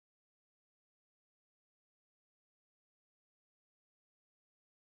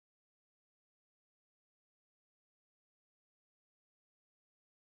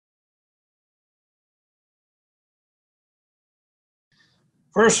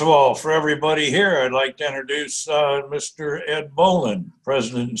First of all, for everybody here, I'd like to introduce Mr. Ed Bolen,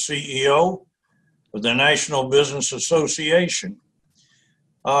 President and CEO of the National Business Association.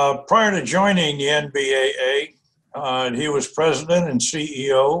 Prior to joining the NBAA, he was President and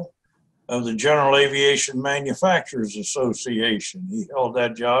CEO of the General Aviation Manufacturers Association. He held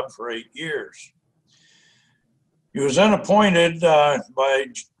that job for 8 years. He was then appointed by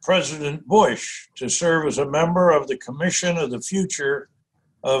President Bush to serve as a member of the Commission of the Future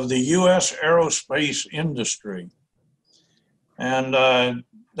of the U.S. Aerospace Industry. And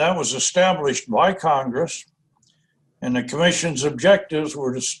that was established by Congress, and the Commission's objectives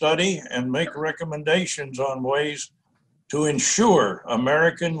were to study and make recommendations on ways to ensure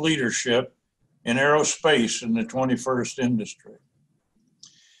American leadership in aerospace in the 21st industry.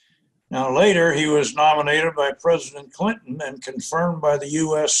 Now, later, he was nominated by President Clinton and confirmed by the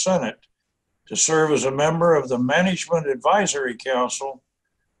U.S. Senate to serve as a member of the Management Advisory Council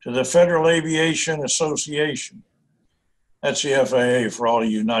to the Federal Aviation Association. That's the FAA for all of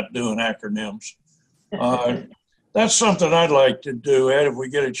you not doing acronyms. That's something I'd like to do, Ed, if we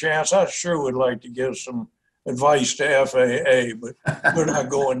get a chance. I sure would like to give some advice to FAA, but we're not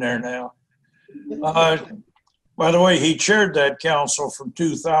going there now. By the way, he chaired that council from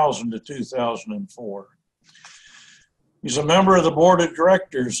 2000 to 2004. He's a member of the board of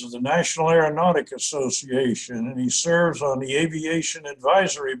directors of the National Aeronautic Association, and he serves on the Aviation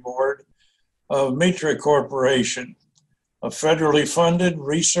Advisory Board of Mitra Corporation, a federally funded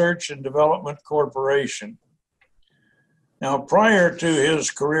research and development corporation. Now, prior to his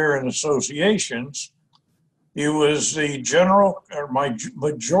career in associations, he was the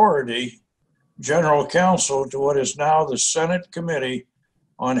majority general counsel to what is now the Senate Committee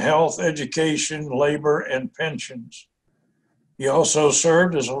on Health, Education, Labor, and Pensions. He also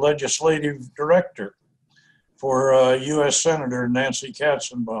served as a legislative director for U.S. Senator Nancy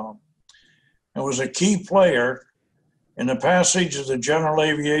Katzenbaum and was a key player in the passage of the General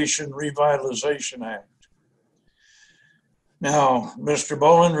Aviation Revitalization Act. Now, Mr.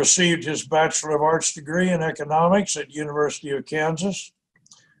 Bolen received his Bachelor of Arts degree in economics at University of Kansas.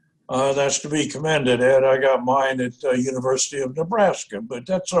 That's to be commended, Ed. I got mine at University of Nebraska, but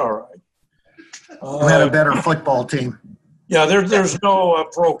that's all right. You had a better football team. Yeah, there's no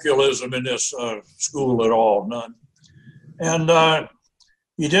parochialism in this school at all, none. And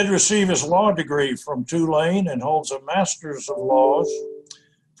he did receive his law degree from Tulane and holds a Master's of Laws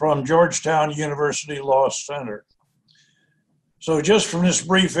from Georgetown University Law Center. So just from this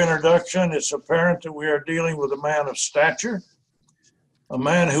brief introduction, it's apparent that we are dealing with a man of stature, a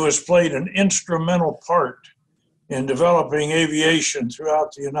man who has played an instrumental part in developing aviation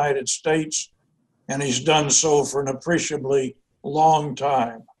throughout the United States, and he's done so for an appreciably long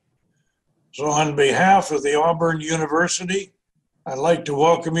time. So on behalf of the Auburn University, I'd like to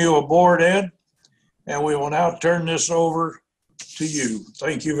welcome you aboard, Ed, and we will now turn this over to you.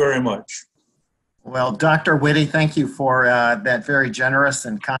 Thank you very much. Well, Dr. Whitty, thank you for that very generous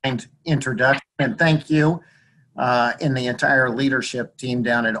and kind introduction, and thank you and the entire leadership team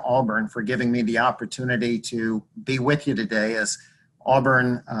down at Auburn for giving me the opportunity to be with you today as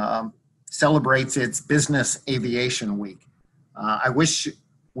Auburn celebrates its Business Aviation Week. I wish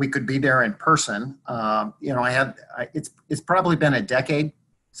we could be there in person. It's probably been a decade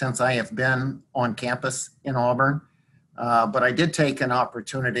since I have been on campus in Auburn, but I did take an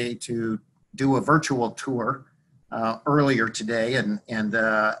opportunity to do a virtual tour earlier today, and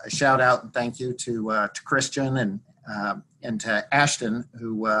a shout out and thank you to Christian and to Ashton,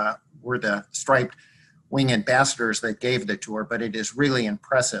 who were the striped wing ambassadors that gave the tour. But it is really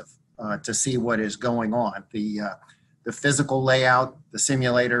impressive to see what is going on. The physical layout, the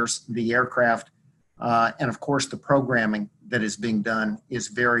simulators, the aircraft, and of course the programming that is being done is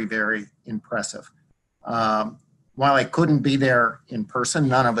very, very impressive. While I couldn't be there in person,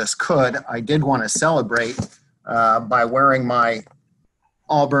 none of us could, I did want to celebrate by wearing my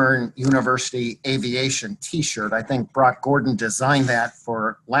Auburn University Aviation t-shirt. I think Brock Gordon designed that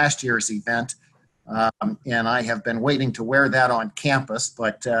for last year's event. And I have been waiting to wear that on campus,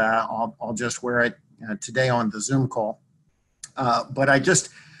 but I'll just wear it today on the Zoom call. But I just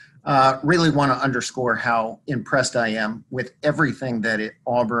really want to underscore how impressed I am with everything that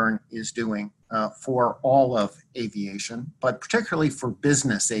Auburn is doing for all of aviation, but particularly for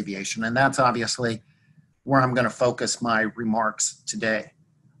business aviation. And that's obviously where I'm going to focus my remarks today.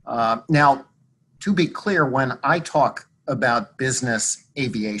 Now, to be clear, when I talk about business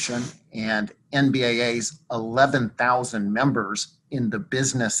aviation and NBAA's 11,000 members in the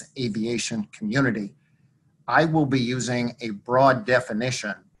business aviation community, I will be using a broad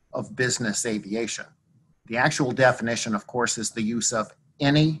definition of business aviation. The actual definition, of course, is the use of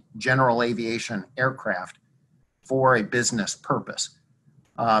any general aviation aircraft for a business purpose.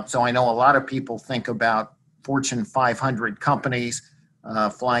 So I know a lot of people think about Fortune 500 companies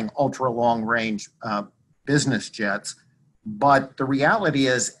flying ultra long range business jets, but the reality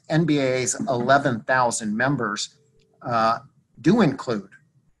is NBAA's 11,000 members do include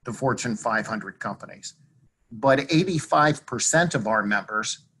the Fortune 500 companies, but 85% of our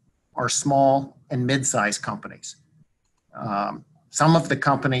members are small and mid-sized companies. Some of the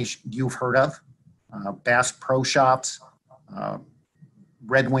companies you've heard of, Bass Pro Shops,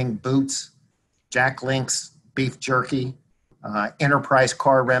 Red Wing Boots, Jack Link's Beef Jerky, Enterprise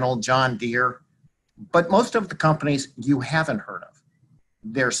Car Rental, John Deere, but most of the companies you haven't heard of.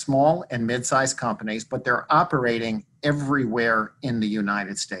 They're small and mid-sized companies, but they're operating everywhere in the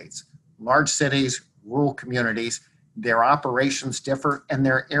United States. Large cities, rural communities, their operations differ and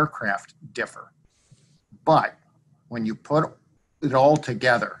their aircraft differ. But when you put it all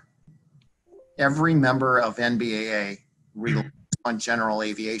together, every member of NBAA relies on general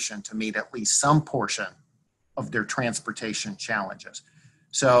aviation to meet at least some portion of their transportation challenges.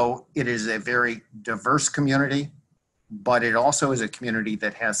 So it is a very diverse community, but it also is a community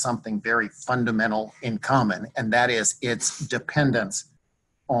that has something very fundamental in common, and that is its dependence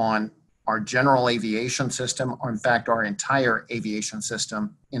on our general aviation system, or in fact, our entire aviation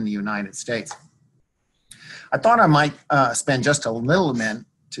system in the United States. I thought I might spend just a little minute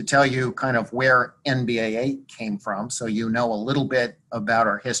to tell you kind of where NBAA came from, so you know a little bit about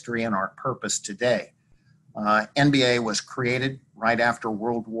our history and our purpose today. NBAA was created right after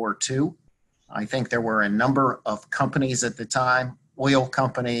World War II. I think there were a number of companies at the time, oil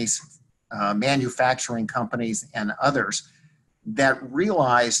companies, manufacturing companies, and others that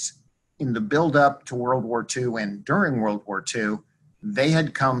realized in the build-up to World War II and during World War II, they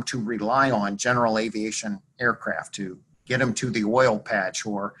had come to rely on general aviation aircraft to get them to the oil patch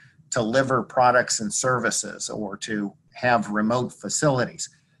or to deliver products and services or to have remote facilities.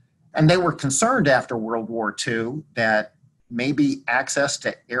 And they were concerned after World War II that maybe access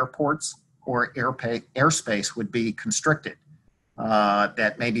to airports or airspace would be constricted,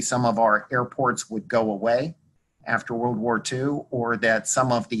 that maybe some of our airports would go away after World War II, or that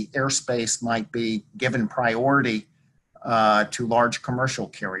some of the airspace might be given priority to large commercial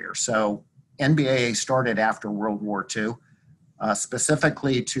carriers. So NBAA started after World War II,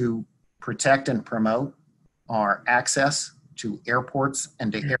 specifically to protect and promote our access to airports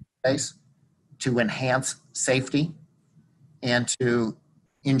and to airspace, to enhance safety, and to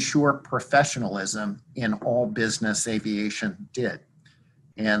ensure professionalism in all business aviation did.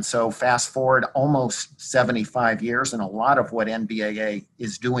 And so fast forward almost 75 years, and a lot of what NBAA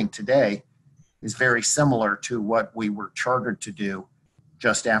is doing today is very similar to what we were chartered to do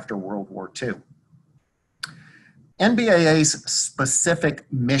just after World War II. NBAA's specific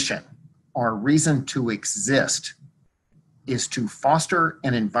mission, our reason to exist, is to foster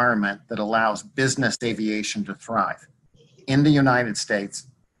an environment that allows business aviation to thrive in the United States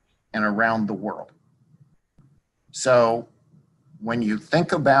and around the world. So when you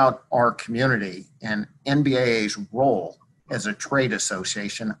think about our community and NBAA's role as a trade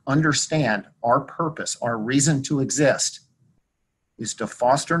association, understand our purpose, our reason to exist is to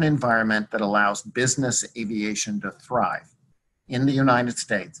foster an environment that allows business aviation to thrive in the United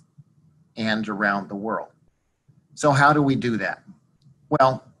States and around the world. So how do we do that?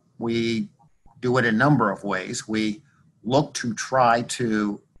 Well, we do it a number of ways. We look to try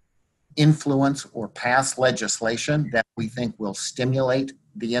to influence or pass legislation that we think will stimulate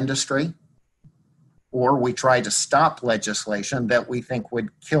the industry, or we try to stop legislation that we think would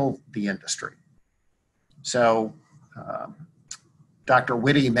kill the industry. So Dr.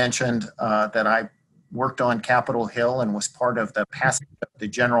 Whitty mentioned that I worked on Capitol Hill and was part of the passing of the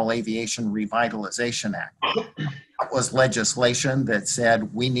General Aviation Revitalization Act. That was legislation that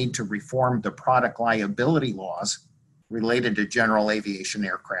said we need to reform the product liability laws related to general aviation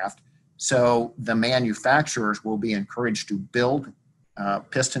aircraft, so the manufacturers will be encouraged to build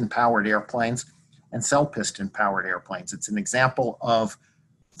piston-powered airplanes and sell piston-powered airplanes. It's an example of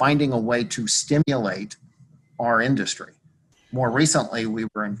finding a way to stimulate our industry. More recently, we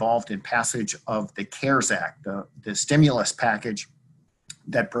were involved in passage of the CARES Act, the stimulus package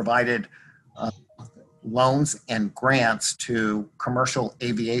that provided loans and grants to commercial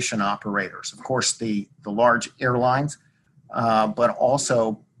aviation operators. Of course, the large airlines, but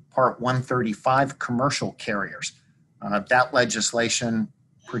also Part 135 commercial carriers. That legislation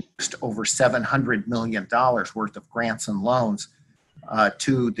produced over $700 million worth of grants and loans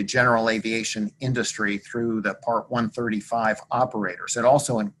to the general aviation industry through the Part 135 operators. It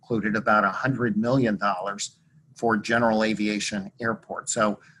also included about $100 million for general aviation airports.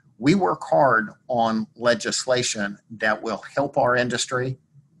 So we work hard on legislation that will help our industry.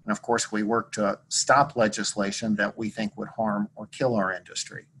 And of course, we work to stop legislation that we think would harm or kill our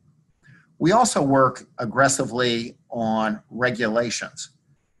industry. We also work aggressively on regulations.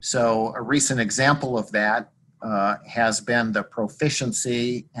 So a recent example of that has been the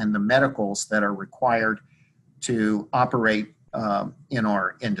proficiency and the medicals that are required to operate in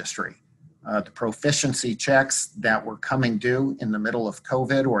our industry. The proficiency checks that were coming due in the middle of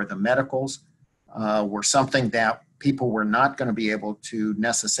COVID, or the medicals, were something that people were not going to be able to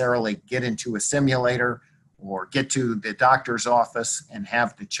necessarily get into a simulator or get to the doctor's office and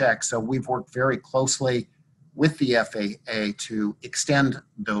have the check. So we've worked very closely with the FAA to extend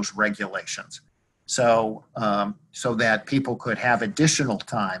those regulations, so that people could have additional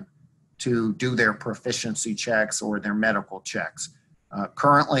time to do their proficiency checks or their medical checks.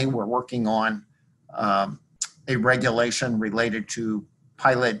 Currently, we're working on a regulation related to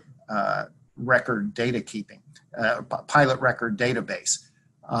pilot record data keeping, pilot record database.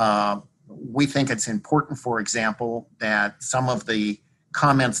 We think it's important, for example, that some of the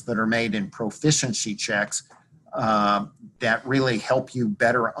comments that are made in proficiency checks that really help you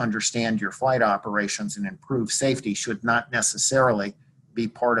better understand your flight operations and improve safety should not necessarily be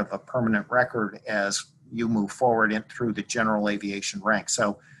part of a permanent record as you move forward through the general aviation ranks.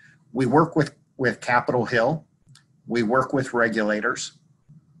 So we work with Capitol Hill, we work with regulators,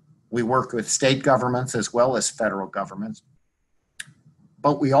 we work with state governments as well as federal governments,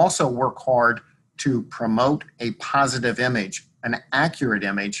 but we also work hard to promote a positive image, an accurate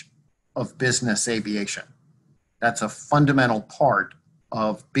image of business aviation. That's a fundamental part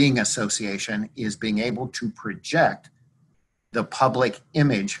of being association, is being able to project the public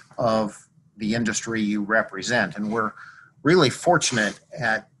image of the industry you represent. And we're really fortunate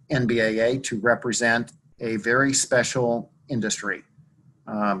at NBAA to represent a very special industry.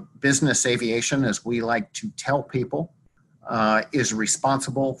 Business aviation, as we like to tell people, is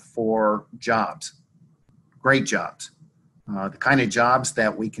responsible for jobs, great jobs, the kind of jobs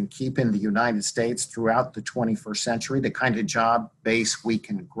that we can keep in the United States throughout the 21st century, the kind of job base we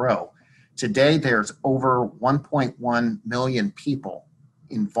can grow. Today, there's over 1.1 million people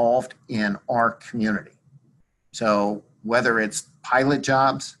involved in our community. So whether it's pilot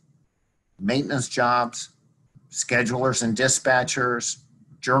jobs, maintenance jobs, schedulers and dispatchers,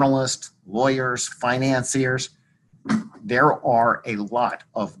 journalists, lawyers, financiers, there are a lot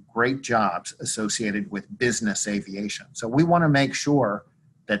of great jobs associated with business aviation. So we want to make sure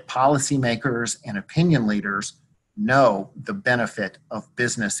that policymakers and opinion leaders know the benefit of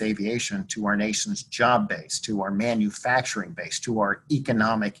business aviation to our nation's job base, to our manufacturing base, to our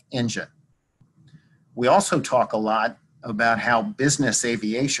economic engine. We also talk a lot about how business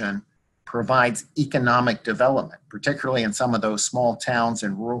aviation provides economic development, particularly in some of those small towns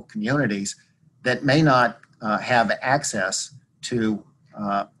and rural communities that may not have access to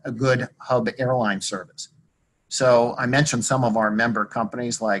a good hub airline service. So I mentioned some of our member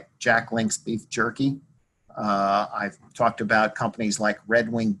companies like Jack Link's Beef Jerky. I've talked about companies like Red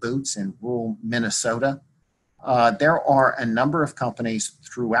Wing Boots in rural Minnesota. There are a number of companies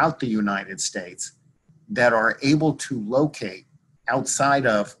throughout the United States that are able to locate outside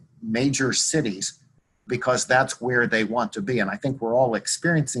of major cities because that's where they want to be. And I think we're all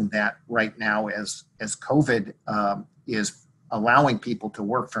experiencing that right now as COVID is allowing people to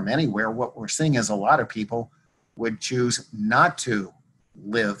work from anywhere. What we're seeing is a lot of people would choose not to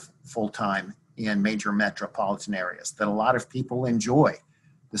live full-time in major metropolitan areas, that a lot of people enjoy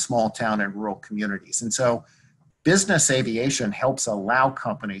the small town and rural communities. And so business aviation helps allow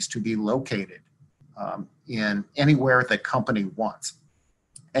companies to be located in anywhere the company wants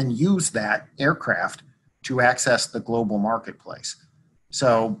and use that aircraft to access the global marketplace.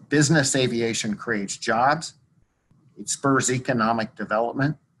 So business aviation creates jobs, it spurs economic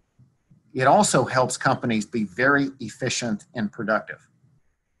development. It also helps companies be very efficient and productive.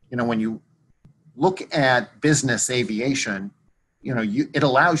 You know, when you look at business aviation, it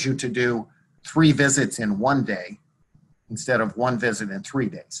allows you to do 3 visits in 1 day instead of 1 visit in 3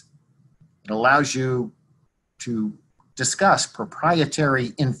 days. It allows you to discuss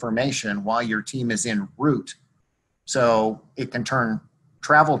proprietary information while your team is en route. So it can turn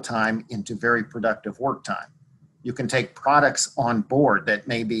travel time into very productive work time. You can take products on board that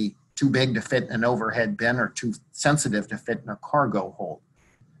may be too big to fit in an overhead bin or too sensitive to fit in a cargo hold.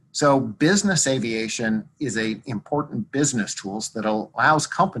 So business aviation is an important business tool that allows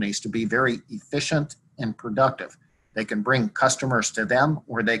companies to be very efficient and productive. They can bring customers to them,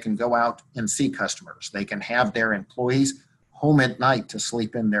 or they can go out and see customers. They can have their employees home at night to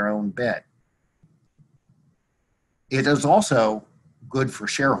sleep in their own bed. It is also good for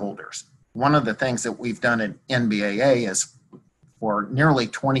shareholders. One of the things that we've done at NBAA is for nearly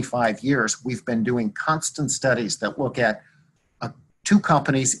 25 years, we've been doing constant studies that look at two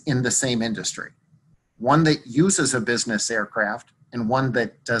companies in the same industry, one that uses a business aircraft and one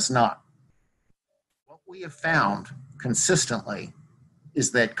that does not. What we have found consistently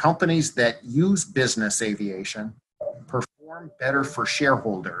is that companies that use business aviation perform better for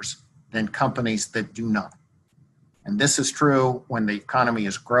shareholders than companies that do not. And this is true when the economy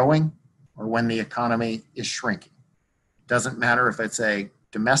is growing or when the economy is shrinking. It doesn't matter if it's a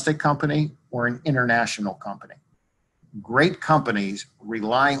domestic company or an international company. Great companies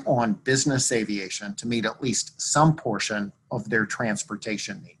rely on business aviation to meet at least some portion of their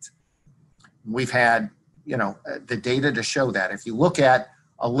transportation needs. We've had, the data to show that. If you look at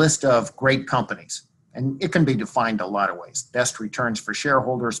a list of great companies, and it can be defined a lot of ways: best returns for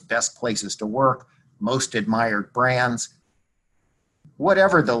shareholders, best places to work, most admired brands,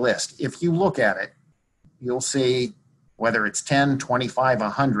 whatever the list, if you look at it, you'll see whether it's 10, 25,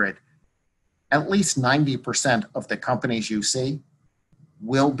 100, at least 90% of the companies you see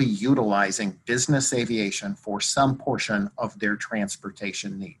will be utilizing business aviation for some portion of their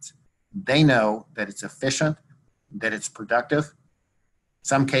transportation needs. They know that it's efficient, that it's productive.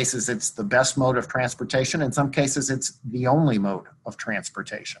 Some cases it's the best mode of transportation. In some cases it's the only mode of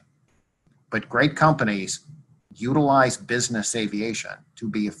transportation. But great companies utilize business aviation to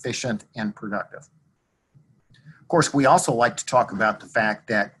be efficient and productive. Of course, we also like to talk about the fact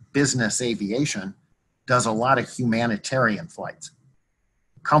that business aviation does a lot of humanitarian flights.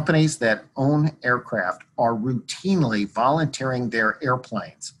 Companies that own aircraft are routinely volunteering their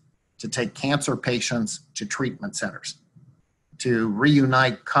airplanes to take cancer patients to treatment centers, to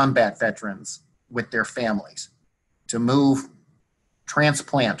reunite combat veterans with their families, to move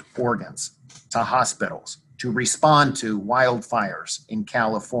transplant organs to hospitals, to respond to wildfires in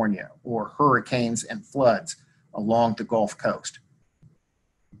California or hurricanes and floods along the Gulf Coast.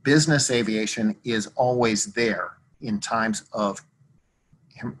 Business aviation is always there in times of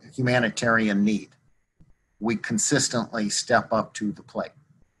humanitarian need. We consistently step up to the plate.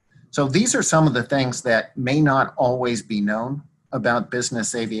 So these are some of the things that may not always be known about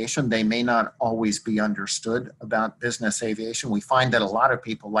business aviation. They may not always be understood about business aviation. We find that a lot of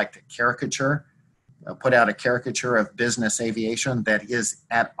people like to caricature, put out a caricature of business aviation that is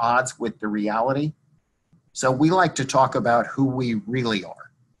at odds with the reality. So we like to talk about who we really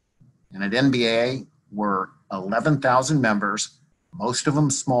are. And at NBAA, we're 11,000 members, most of them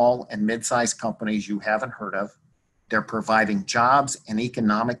small and mid-sized companies you haven't heard of. They're providing jobs and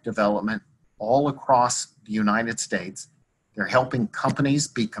economic development all across the United States. They're helping companies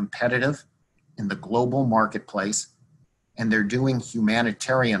be competitive in the global marketplace, and they're doing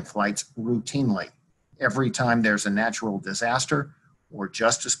humanitarian flights routinely every time there's a natural disaster or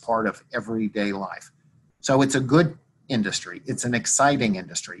just as part of everyday life. So it's a good industry. It's an exciting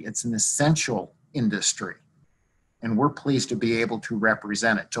industry. It's an essential industry. And we're pleased to be able to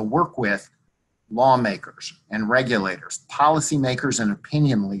represent it, to work with lawmakers and regulators, policymakers and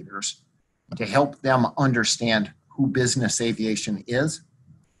opinion leaders to help them understand who business aviation is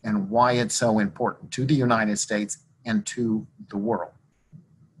and why it's so important to the United States and to the world.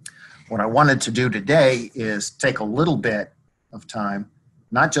 What I wanted to do today is take a little bit of time,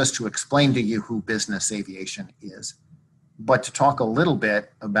 not just to explain to you who business aviation is, but to talk a little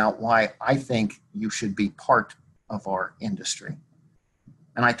bit about why I think you should be part of our industry.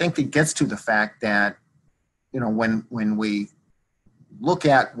 And I think it gets to the fact that, when we look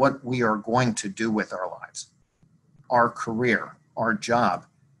at what we are going to do with our lives, our career, our job,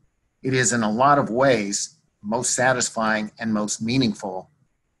 it is in a lot of ways most satisfying and most meaningful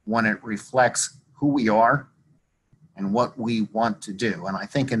when it reflects who we are and what we want to do. And I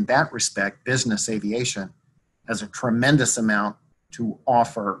think in that respect, business aviation has a tremendous amount to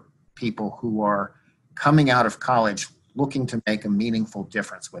offer people who are coming out of college looking to make a meaningful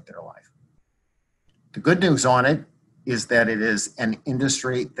difference with their life. The good news on it is that it is an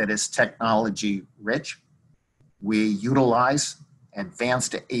industry that is technology rich. We utilize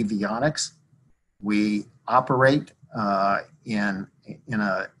advanced avionics. We operate in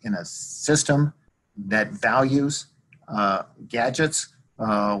a system that values gadgets.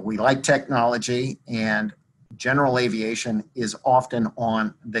 We like technology, and general aviation is often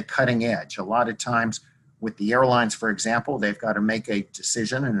on the cutting edge. A lot of times with the airlines, for example, they've got to make a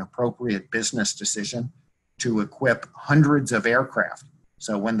decision, an appropriate business decision, to equip hundreds of aircraft.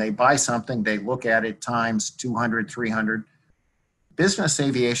 So when they buy something, they look at it times 200, 300. Business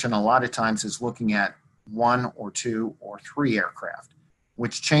aviation a lot of times is looking at 1 or 2 or 3 aircraft.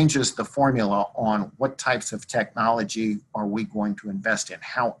 which changes the formula on what types of technology are we going to invest in,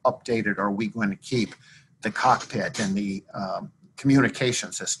 how updated are we going to keep the cockpit and the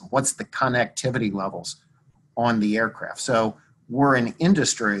communication system, what's the connectivity levels on the aircraft. So we're an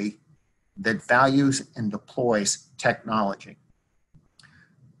industry that values and deploys technology.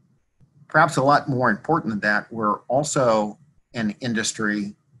 Perhaps a lot more important than that, we're also an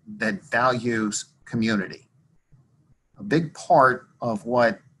industry that values community. A big part of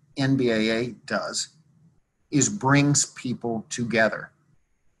what NBAA does is brings people together.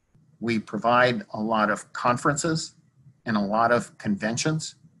 We provide a lot of conferences and a lot of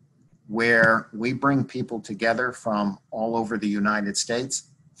conventions where we bring people together from all over the United States,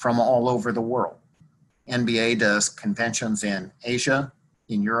 from all over the world. NBA does conventions in Asia,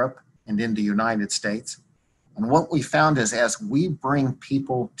 in Europe, and in the United States. And what we found is as we bring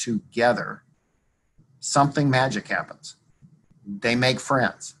people together, something magic happens. They make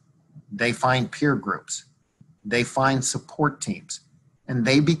friends, they find peer groups, they find support teams, and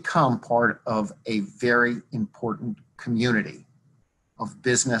they become part of a very important community of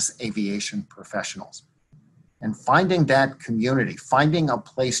business aviation professionals. And finding that community, finding a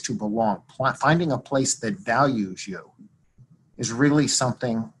place to belong, finding a place that values you is really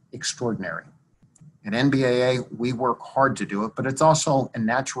something extraordinary. At NBAA, we work hard to do it, but it's also a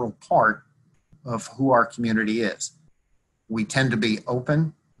natural part of who our community is. We tend to be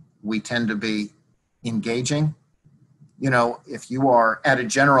open. We tend to be engaging. You know, if you are at a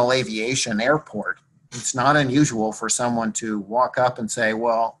general aviation airport, it's not unusual for someone to walk up and say,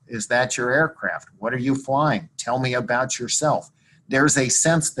 well, is that your aircraft? What are you flying? Tell me about yourself. There's a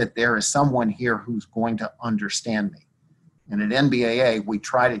sense that there is someone here who's going to understand me. And at NBAA, we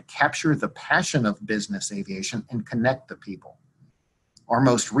try to capture the passion of business aviation and connect the people. Our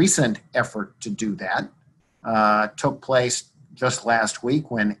most recent effort to do that took place just last week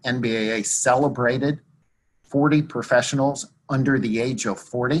when NBAA celebrated 40 professionals under the age of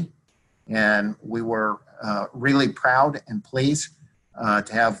 40. And we were really proud and pleased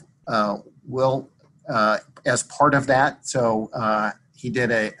to have Will as part of that. So he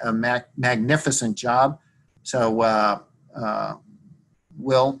did a magnificent job. So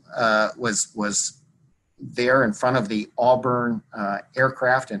Will was there in front of the Auburn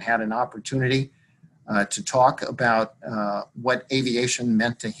aircraft and had an opportunity to talk about what aviation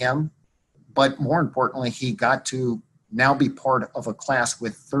meant to him. But more importantly, he got to now be part of a class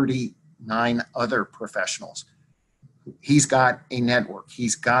with 39 other professionals. He's got a network.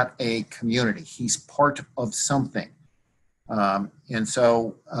 He's got a community. He's part of something. And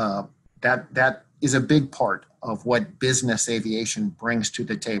so that is a big part of what business aviation brings to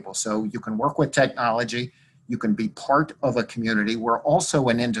the table. So you can work with technology. You can be part of a community. We're also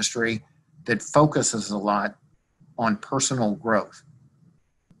an industry that focuses a lot on personal growth,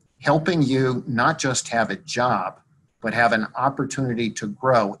 helping you not just have a job, but have an opportunity to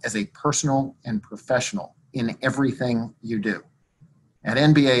grow as a personal and professional in everything you do. At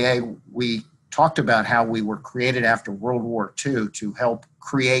NBAA, we talked about how we were created after World War II to help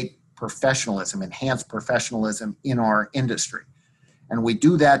create professionalism, enhance professionalism in our industry. And we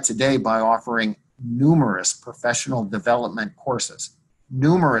do that today by offering numerous professional development courses,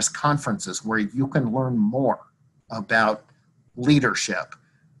 numerous conferences where you can learn more about leadership,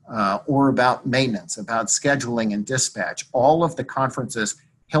 or about maintenance, about scheduling and dispatch. All of the conferences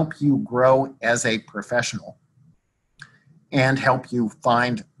help you grow as a professional and help you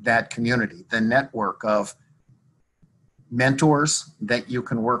find that community, the network of mentors that you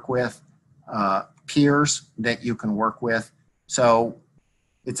can work with, peers that you can work with. So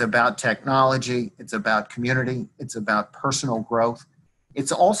it's about technology, it's about community, it's about personal growth.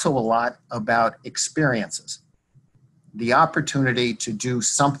 It's also a lot about experiences. The opportunity to do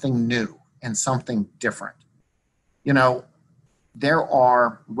something new and something different. You know, there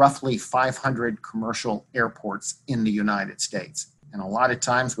are roughly 500 commercial airports in the United States. And a lot of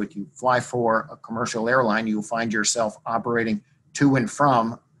times when you fly for a commercial airline, you'll find yourself operating to and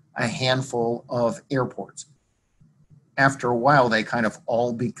from a handful of airports. After a while, they kind of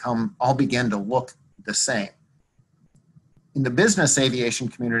all begin to look the same. In the business aviation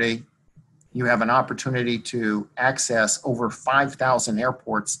community, you have an opportunity to access over 5,000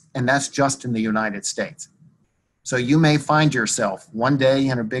 airports, and that's just in the United States. So you may find yourself one day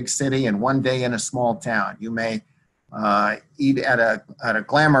in a big city and one day in a small town. You may eat at a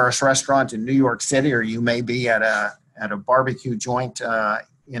glamorous restaurant in New York City, or you may be at a barbecue joint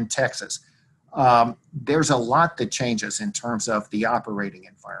in Texas. There's a lot that changes in terms of the operating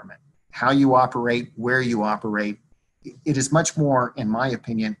environment, how you operate, where you operate. It is much more, in my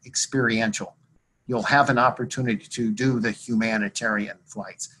opinion, experiential. You'll have an opportunity to do the humanitarian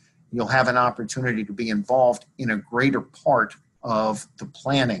flights. You'll have an opportunity to be involved in a greater part of the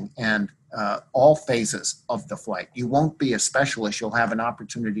planning and all phases of the flight. You won't be a specialist. You'll have an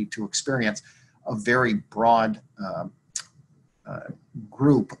opportunity to experience a very broad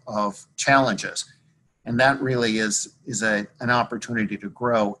group of challenges. And that really is an opportunity to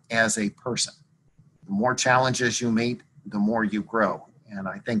grow as a person. The more challenges you meet, the more you grow. And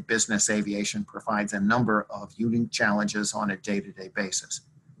I think business aviation provides a number of unique challenges on a day-to-day basis.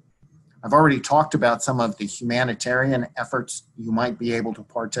 I've already talked about some of the humanitarian efforts you might be able to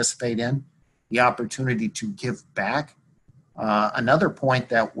participate in, the opportunity to give back. Another point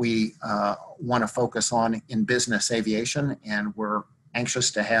that we want to focus on in business aviation, and we're anxious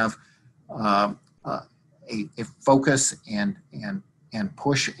to have a focus and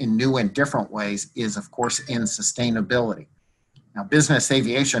push in new and different ways, is of course in sustainability. Now, business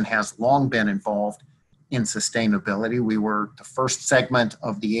aviation has long been involved in sustainability. We were the first segment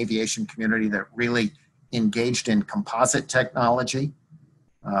of the aviation community that really engaged in composite technology.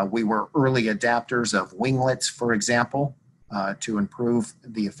 We were early adapters of winglets, for example, to improve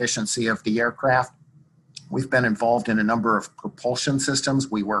the efficiency of the aircraft. We've been involved in a number of propulsion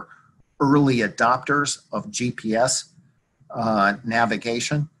systems. We were early adopters of GPS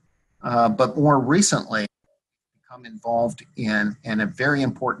navigation, but more recently, become involved in a very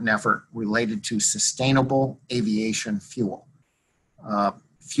important effort related to sustainable aviation fuel.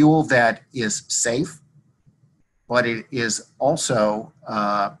 Fuel that is safe, but it is also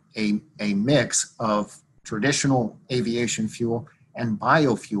a mix of traditional aviation fuel and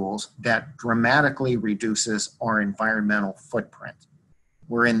biofuels that dramatically reduces our environmental footprint.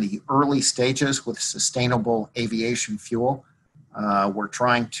 We're in the early stages with sustainable aviation fuel. We're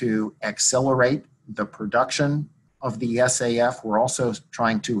trying to accelerate the production of the SAF. We're also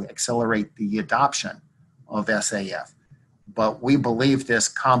trying to accelerate the adoption of SAF. But we believe this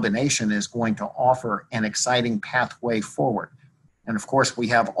combination is going to offer an exciting pathway forward. And of course, we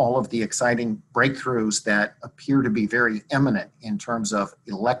have all of the exciting breakthroughs that appear to be very imminent in terms of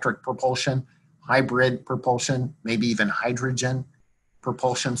electric propulsion, hybrid propulsion, maybe even hydrogen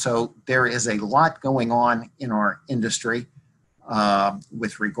propulsion. So there is a lot going on in our industry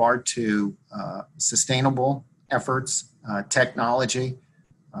with regard to sustainable efforts, technology,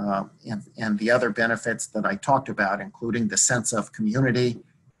 and the other benefits that I talked about, including the sense of community,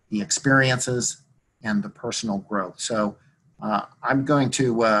 the experiences, and the personal growth. So I'm going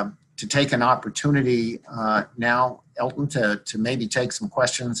to take an opportunity now, Elton, to maybe take some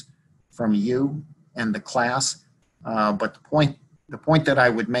questions from you and the class. But the point that I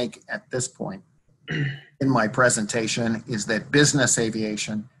would make at this point in my presentation is that business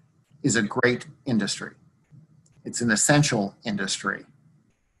aviation is a great industry. It's an essential industry.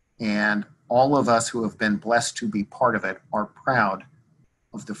 And all of us who have been blessed to be part of it are proud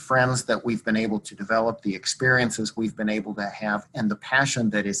of the friends that we've been able to develop, the experiences we've been able to have, and the passion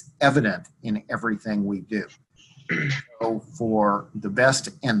that is evident in everything we do. So for the best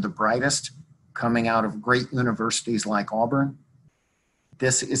and the brightest coming out of great universities like Auburn,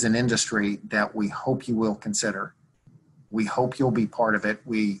 this is an industry that we hope you will consider. We hope you'll be part of it.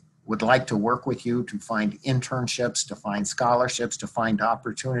 We would like to work with you to find internships, to find scholarships, to find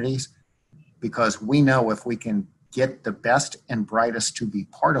opportunities, because we know if we can get the best and brightest to be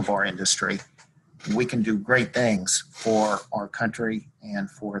part of our industry, we can do great things for our country and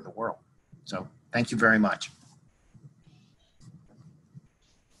for the world. So thank you very much.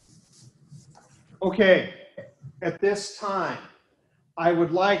 Okay, at this time, I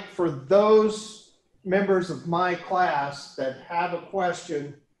would like for those members of my class that have a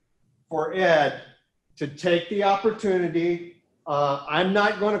question for Ed to take the opportunity. I'm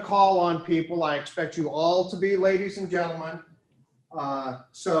not going to call on people. I expect you all to be ladies and gentlemen.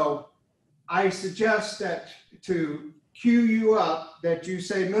 So I suggest that to cue you up, that you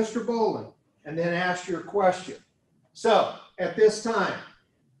say, Mr. Bolen, and then ask your question. So at this time,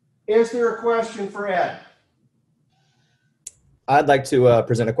 is there a question for Ed? I'd like to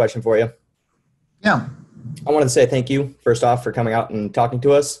present a question for you. Yeah. I wanted to say thank you, first off, for coming out and talking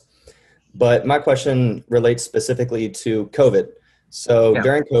to us. But my question relates specifically to COVID. So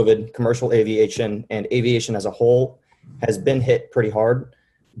During COVID, commercial aviation and aviation as a whole has been hit pretty hard,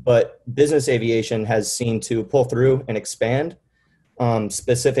 but business aviation has seemed to pull through and expand.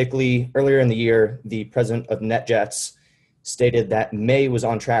 Specifically, earlier in the year, the president of NetJets stated that May was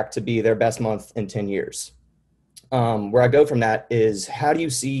on track to be their best month in 10 years. Where I go from that is, how do you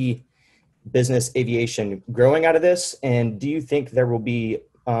see business aviation growing out of this? And do you think there will be,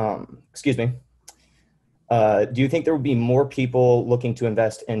 Do you think there will be more people looking to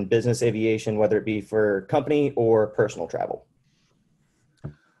invest in business aviation, whether it be for company or personal travel?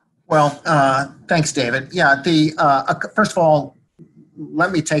 Well, thanks, David. Yeah, first of all,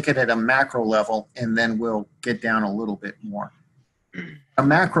 let me take it at a macro level, and then we'll get down a little bit more. A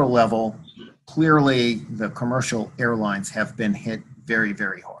macro level, clearly the commercial airlines have been hit very,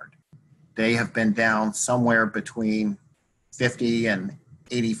 very hard. They have been down somewhere between 50 and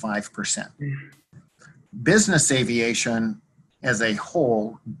 85%. Business aviation as a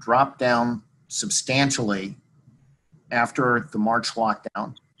whole dropped down substantially after the March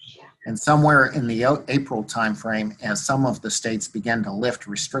lockdown. And somewhere in the April timeframe, as some of the states began to lift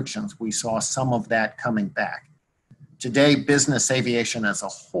restrictions, we saw some of that coming back. Today, business aviation as a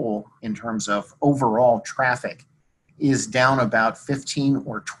whole, in terms of overall traffic, is down about 15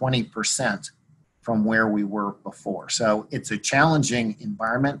 or 20% from where we were before. So it's a challenging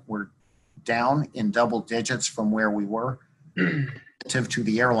environment. We're down in double digits from where we were. Relative to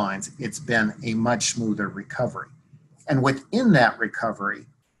the airlines, it's been a much smoother recovery. And within that recovery,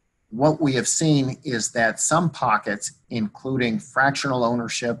 what we have seen is that some pockets, including fractional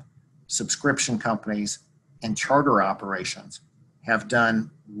ownership, subscription companies, and charter operations, have done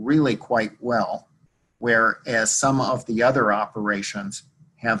really quite well, whereas some of the other operations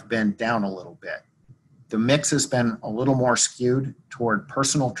have been down a little bit. The mix has been a little more skewed toward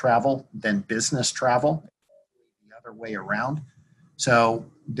personal travel than business travel, the other way around. So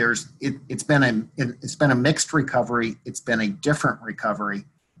it's been a mixed recovery. It's been a different recovery.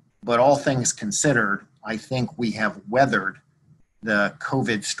 But all things considered, I think we have weathered the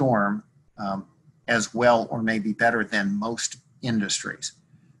COVID storm as well, or maybe better than most industries.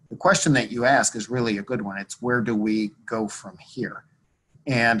 The question that you ask is really a good one. It's where do we go from here?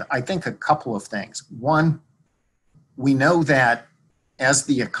 And I think a couple of things. One, we know that as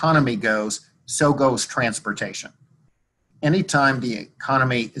the economy goes, so goes transportation. Anytime the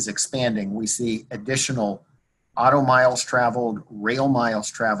economy is expanding, we see additional auto miles traveled, rail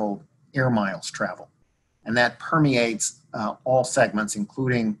miles traveled, air miles traveled. And that permeates all segments,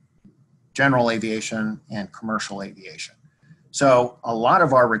 including general aviation and commercial aviation. So a lot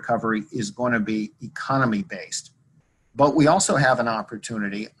of our recovery is going to be economy-based. But we also have an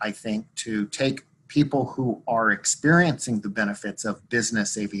opportunity, I think, to take people who are experiencing the benefits of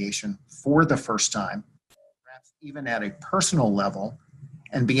business aviation for the first time, perhaps even at a personal level,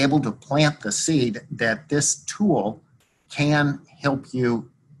 and be able to plant the seed that this tool can help you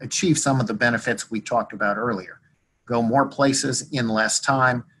achieve some of the benefits we talked about earlier. Go more places in less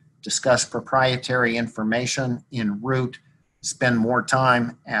time, discuss proprietary information en route, spend more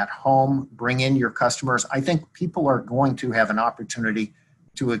time at home, bring in your customers. I think people are going to have an opportunity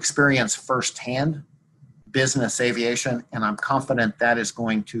to experience firsthand business aviation, and I'm confident that is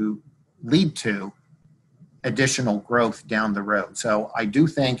going to lead to additional growth down the road. So I do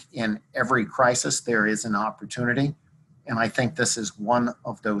think in every crisis there is an opportunity, and I think this is one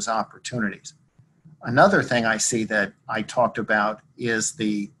of those opportunities. Another thing I see that I talked about is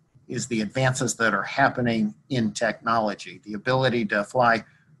the advances that are happening in technology, the ability to fly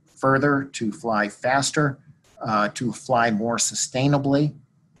further, to fly faster, to fly more sustainably,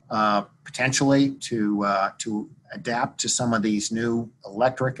 potentially to adapt to some of these new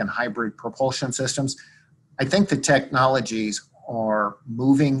electric and hybrid propulsion systems. I think the technologies are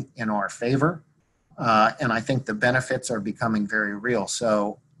moving in our favor, and I think the benefits are becoming very real.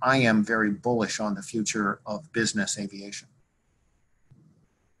 So I am very bullish on the future of business aviation.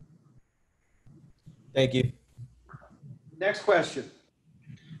 Thank you. Next question.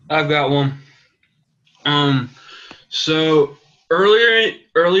 I've got one. So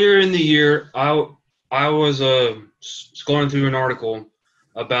earlier in the year, I was scrolling through an article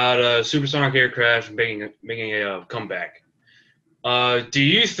about a supersonic air crash making a comeback. Do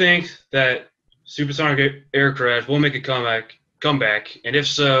you think that supersonic air crash will make a comeback? And if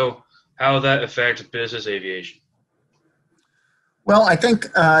so, how will that affect business aviation? Well, I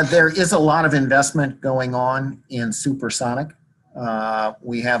think there is a lot of investment going on in supersonic.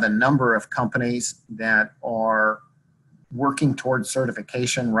 We have a number of companies that are working towards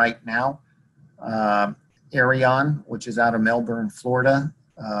certification right now. Aviation, which is out of Melbourne, Florida,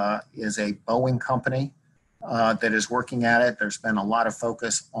 is a Boeing company that is working at it. There's been a lot of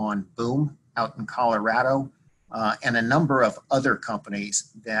focus on Boom out in Colorado, and a number of other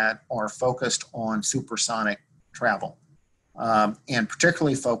companies that are focused on supersonic travel, and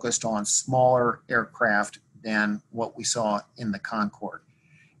particularly focused on smaller aircraft than what we saw in the Concorde.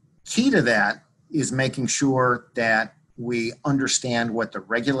 Key to that is making sure that we understand what the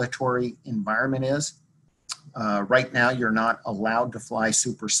regulatory environment is. Right now, you're not allowed to fly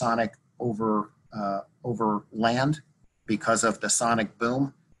supersonic over over land because of the sonic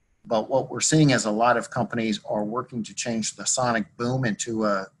boom. But what we're seeing is a lot of companies are working to change the sonic boom into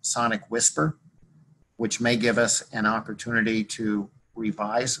a sonic whisper, which may give us an opportunity to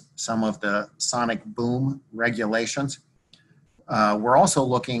revise some of the sonic boom regulations. We're also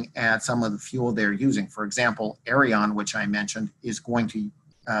looking at some of the fuel they're using. For example, Aviation, which I mentioned, is going to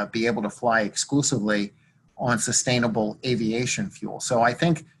be able to fly exclusively on sustainable aviation fuel. So I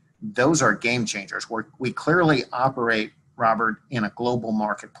think those are game changers. We clearly operate, Robert, in a global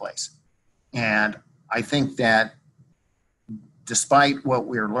marketplace. And I think that despite what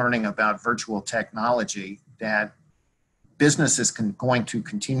we're learning about virtual technology, that business is going to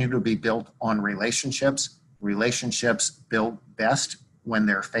continue to be built on relationships. Relationships build best when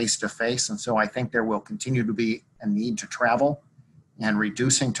they're face-to-face. And so I think there will continue to be a need to travel, and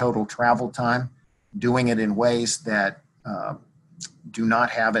reducing total travel time, doing it in ways that do not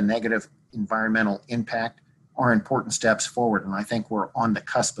have a negative environmental impact are important steps forward. And I think we're on the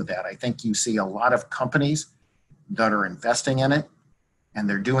cusp of that. I think you see a lot of companies that are investing in it, and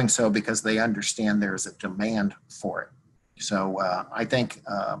they're doing so because they understand there's a demand for it. So I think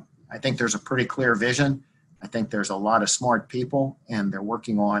there's a pretty clear vision. I think there's a lot of smart people, and they're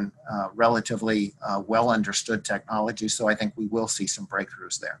working on relatively well understood technology. So I think we will see some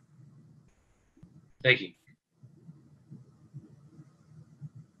breakthroughs there. Thank you.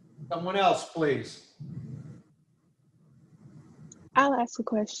 Someone else, please. I'll ask a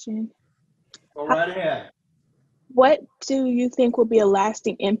question. Go right ahead. What do you think will be a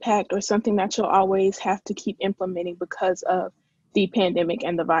lasting impact or something that you'll always have to keep implementing because of the pandemic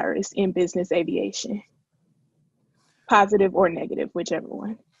and the virus in business aviation? Positive or negative, whichever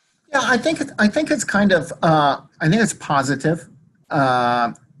one. Yeah, I think it's kind of I think it's positive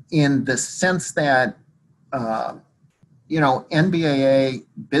in the sense that NBAA,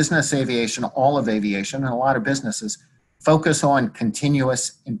 business aviation, all of aviation, and a lot of businesses focus on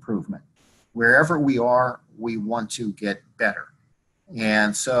continuous improvement. Wherever we are, we want to get better.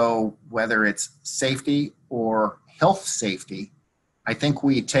 And so whether it's safety or health safety, I think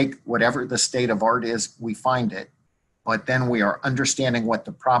we take whatever the state of art is, we find it, but then we are understanding what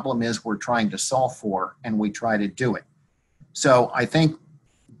the problem is we're trying to solve for, and we try to do it. So I think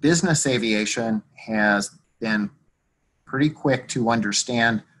business aviation has been pretty quick to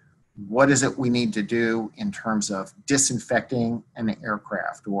understand what is it we need to do in terms of disinfecting an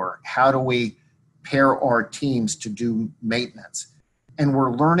aircraft, or how do we pair our teams to do maintenance. And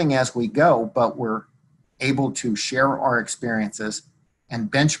we're learning as we go, but we're able to share our experiences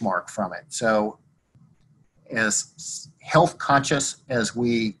and benchmark from it. So as health conscious as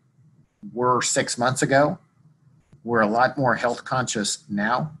we were 6 months ago, we're a lot more health conscious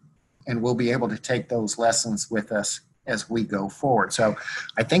now, and we'll be able to take those lessons with us as we go forward. So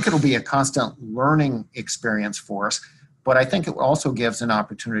I think it'll be a constant learning experience for us, but I think it also gives an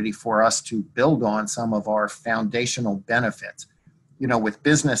opportunity for us to build on some of our foundational benefits. With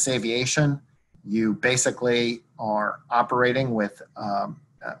business aviation, you basically are operating with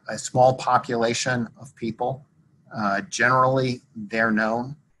a small population of people. Generally, they're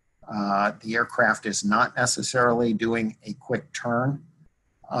known. The aircraft is not necessarily doing a quick turn.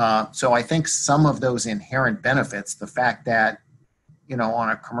 So I think some of those inherent benefits, the fact that, on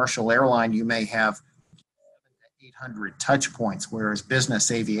a commercial airline, you may have 800 touch points, whereas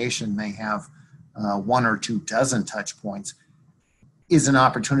business aviation may have 1 or 2 dozen touch points, is an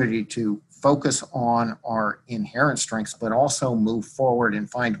opportunity to focus on our inherent strengths, but also move forward and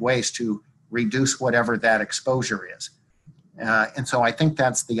find ways to reduce whatever that exposure is. And so I think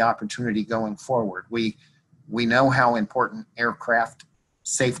that's the opportunity going forward. We know how important aircraft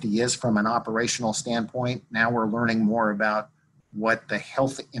safety is from an operational standpoint. Now we're learning more about what the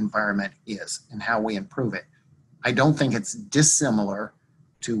health environment is and how we improve it. I don't think it's dissimilar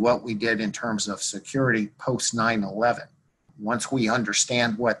to what we did in terms of security post 9/11. Once we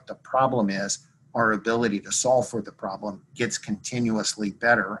understand what the problem is, our ability to solve for the problem gets continuously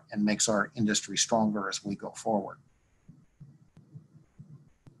better and makes our industry stronger as we go forward.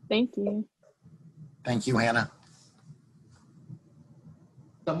 Thank you. Thank you, Hannah.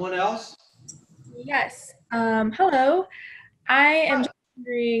 Someone else? Yes. Hello. I am just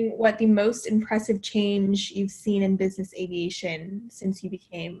wondering what the most impressive change you've seen in business aviation since you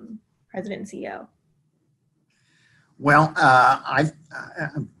became president and CEO. Well, I've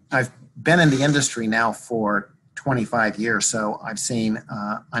been in the industry now for 25 years, so I've seen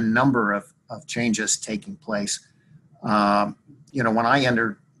a number of changes taking place. When I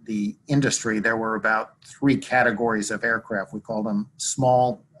entered the industry, there were about 3 categories of aircraft. We called them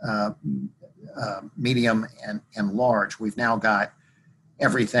small, medium, and large. We've now got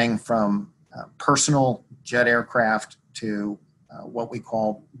everything from personal jet aircraft to what we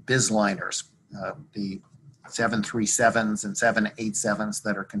call bizliners, the 737s and 787s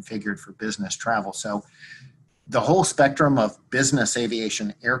that are configured for business travel. So the whole spectrum of business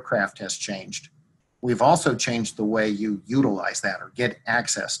aviation aircraft has changed. We've also changed the way you utilize that or get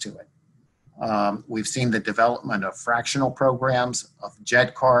access to it. We've seen the development of fractional programs, of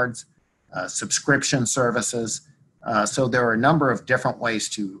jet cards, subscription services. So there are a number of different ways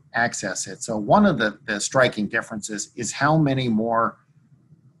to access it. So one of the striking differences is how many more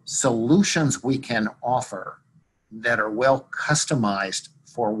solutions we can offer that are well customized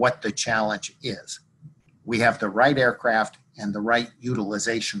for what the challenge is. We have the right aircraft and the right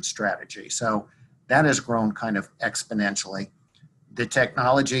utilization strategy. So that has grown kind of exponentially. The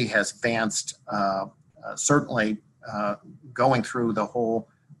technology has advanced, certainly going through the whole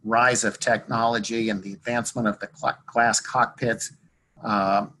rise of technology and the advancement of the glass cockpits,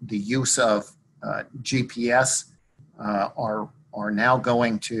 the use of GPS are now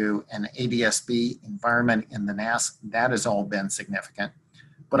going to an ADS-B environment in the NAS. That has all been significant.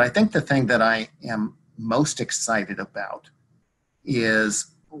 But I think the thing that I am most excited about is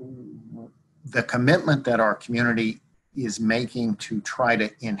the commitment that our community is making to try to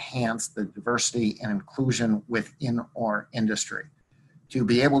enhance the diversity and inclusion within our industry, to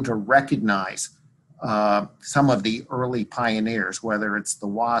be able to recognize some of the early pioneers, whether it's the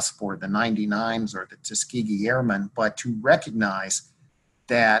WASP or the 99s or the Tuskegee Airmen, but to recognize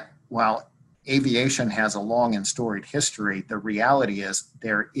that while aviation has a long and storied history, the reality is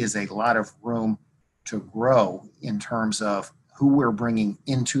there is a lot of room to grow in terms of who we're bringing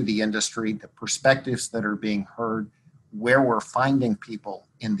into the industry, the perspectives that are being heard, where we're finding people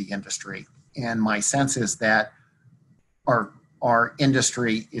in the industry. And my sense is that our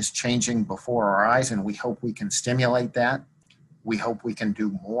industry is changing before our eyes, and we hope we can stimulate that. We hope we can do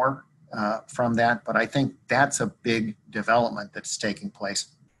more from that, but I think that's a big development that's taking place.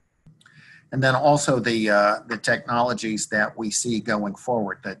 And then also the technologies that we see going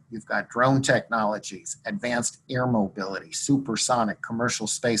forward, that you've got drone technologies, advanced air mobility, supersonic, commercial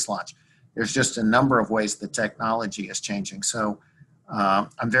space launch. There's just a number of ways the technology is changing. So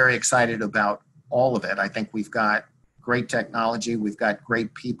I'm very excited about all of it. I think we've got great technology, we've got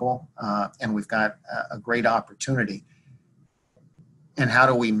great people, and we've got a great opportunity. And how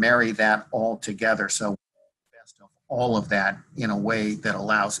do we marry that all together? So best of all of that in a way that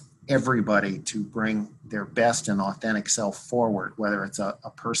allows everybody to bring their best and authentic self forward, whether it's a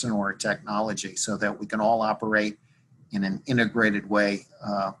person or a technology, so that we can all operate in an integrated way,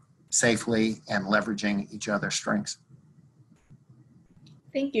 safely and leveraging each other's strengths.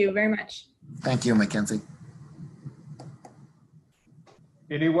 Thank you very much. Thank you, Mackenzie.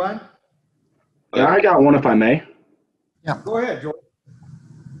 Anyone? Yeah, I got one if I may. Yeah. Go ahead, George.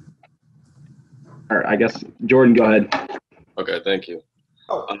 All right, I guess Jordan, go ahead. Okay, thank you.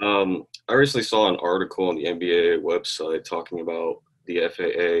 Oh. I recently saw an article on the NBAA website talking about the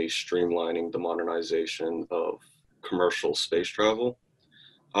FAA streamlining the modernization of commercial space travel.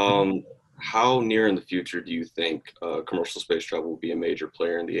 How near in the future do you think commercial space travel will be a major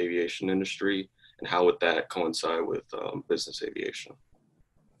player in the aviation industry, and how would that coincide with business aviation?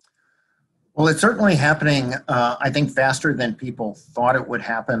 Well, it's certainly happening, I think, faster than people thought it would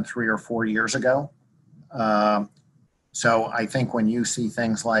happen 3 or 4 years ago. So I think when you see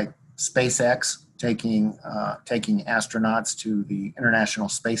things like SpaceX taking astronauts to the International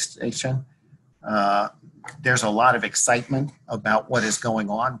Space Station, there's a lot of excitement about what is going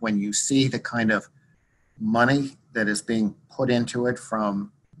on when you see the kind of money that is being put into it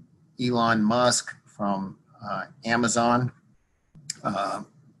from Elon Musk, from Amazon,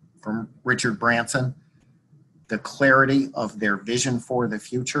 from Richard Branson, the clarity of their vision for the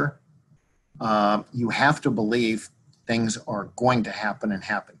future. You have to believe things are going to happen and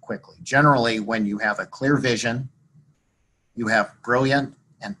happen quickly. Generally, when you have a clear vision, you have brilliant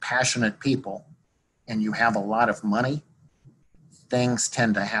and passionate people, and you have a lot of money, things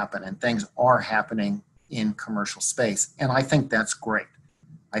tend to happen, and things are happening in commercial space. And I think that's great.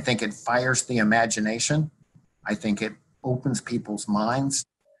 I think it fires the imagination. I think it opens people's minds to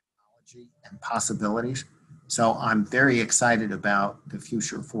technology and possibilities. So I'm very excited about the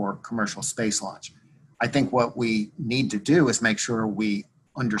future for commercial space launch. I think what we need to do is make sure we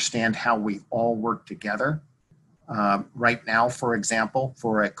understand how we all work together. Right now, for example,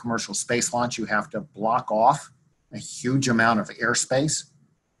 for a commercial space launch, you have to block off a huge amount of airspace.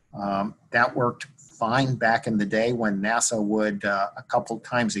 That worked fine back in the day when NASA would a couple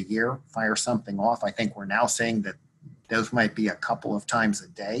times a year fire something off. I think we're now saying that those might be a couple of times a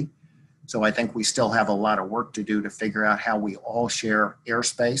day. So I think we still have a lot of work to do to figure out how we all share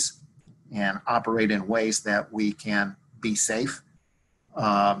airspace and operate in ways that we can be safe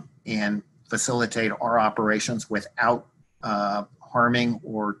and facilitate our operations without harming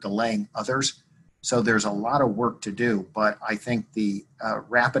or delaying others. So there's a lot of work to do, but I think the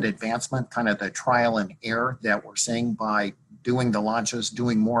rapid advancement, kind of the trial and error that we're seeing by doing the launches,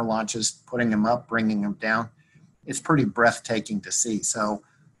 doing more launches, putting them up, bringing them down, it's pretty breathtaking to see. So,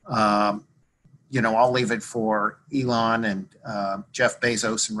 I'll leave it for Elon and Jeff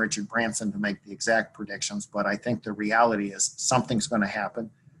Bezos and Richard Branson to make the exact predictions, but I think the reality is something's going to happen,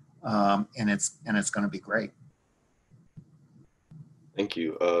 and it's going to be great. Thank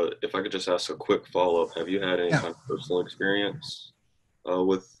you. If I could just ask a quick follow-up, have you had any kind of personal experience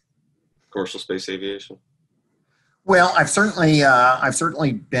with commercial space aviation? Well, I've certainly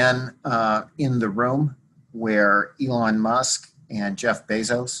been in the room where Elon Musk and Jeff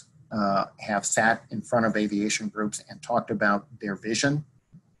Bezos have sat in front of aviation groups and talked about their vision,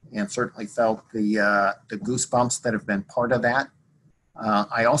 and certainly felt the goosebumps that have been part of that.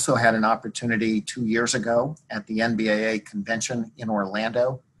 I also had an opportunity 2 years ago at the NBAA convention in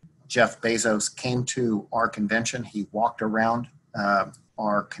Orlando. Jeff Bezos came to our convention. He walked around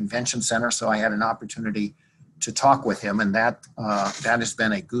our convention center, so I had an opportunity to talk with him, and that has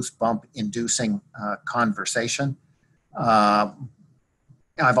been a goosebump-inducing conversation.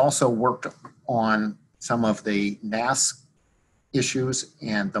 I've also worked on some of the NAS issues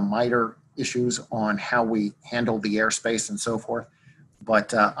and the MITRE issues on how we handle the airspace and so forth,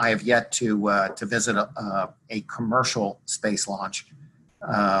 but I have yet to visit a commercial space launch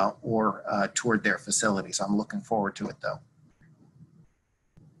or toured their facilities. I'm looking forward to it, though.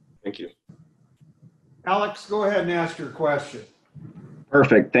 Thank you. Alex, go ahead and ask your question.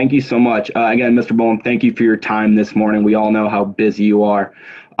 Perfect. Thank you so much. Again, Mr. Bolen, thank you for your time this morning. We all know how busy you are.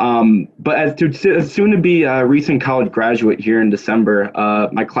 But as soon to be a recent college graduate here in December,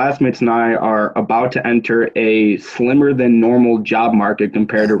 my classmates and I are about to enter a slimmer than normal job market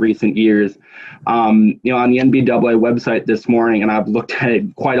compared to recent years. On the NBAA website this morning, and I've looked at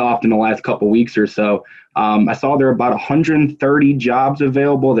it quite often the last couple of weeks or so, I saw there are about 130 jobs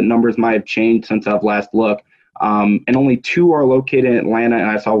available. The numbers might have changed since I've last looked. And only 2 are located in Atlanta, and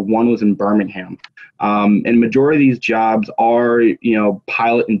I saw 1 was in Birmingham. And majority of these jobs are,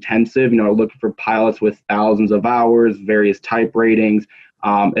 pilot intensive, looking for pilots with thousands of hours, various type ratings,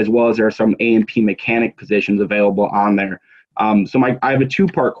 as well as there are some A&P mechanic positions available on there. So I have a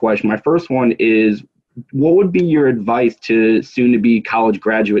 2-part question. My first one is, what would be your advice to soon-to-be college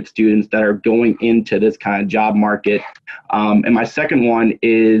graduate students that are going into this kind of job market? And my second one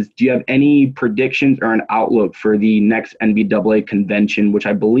is, do you have any predictions or an outlook for the next NBAA convention, which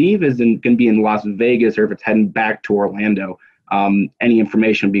I believe is going to be in Las Vegas, or if it's heading back to Orlando? Any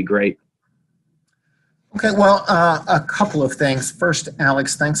information would be great. Okay, well, a couple of things. First,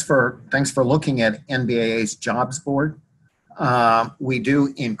 Alex, thanks for looking at NBAA's jobs board. We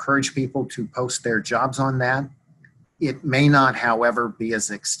do encourage people to post their jobs on that. It may not, however, be as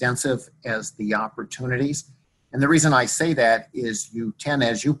extensive as the opportunities. And the reason I say that is you tend,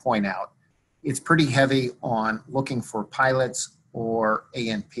 as you point out, it's pretty heavy on looking for pilots or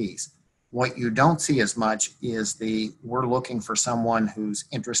A&Ps. What you don't see as much is we're looking for someone who's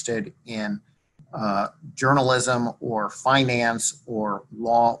interested in journalism or finance or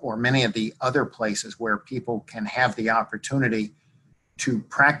law or many of the other places where people can have the opportunity to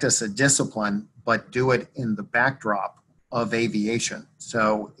practice a discipline but do it in the backdrop of aviation.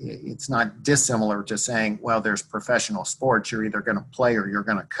 So it's not dissimilar to saying, well, there's professional sports, you're either going to play or you're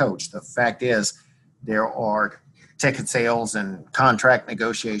going to coach. The fact is there are ticket sales and contract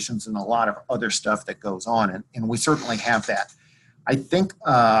negotiations and a lot of other stuff that goes on, and we certainly have that. I think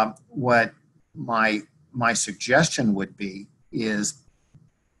what my suggestion would be is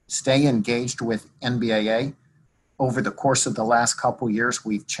stay engaged with NBAA. Over the course of the last couple of years,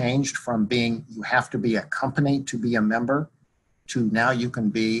 we've changed from being you have to be a company to be a member to now you can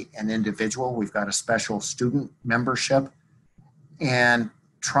be an individual. We've got a special student membership, and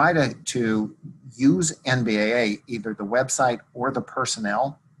try to use NBAA, either the website or the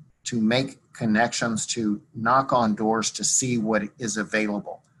personnel, to make connections, to knock on doors to see what is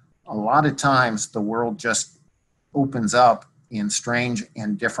available. A lot of times the world just opens up in strange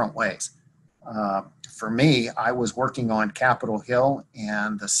and different ways. For me, I was working on Capitol Hill,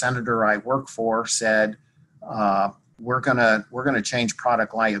 and the senator I work for said, we're gonna change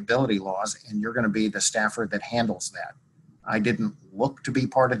product liability laws, and you're gonna be the staffer that handles that. I didn't look to be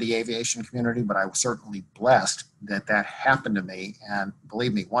part of the aviation community, but I was certainly blessed that happened to me. And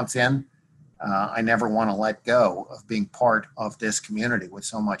believe me, once in, I never want to let go of being part of this community with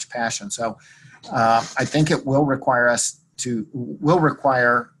so much passion. So I think it will require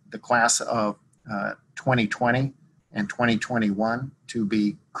the class of 2020 and 2021 to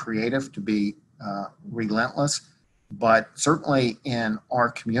be creative, to be relentless. But certainly in our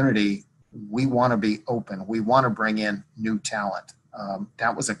community, we want to be open. We want to bring in new talent.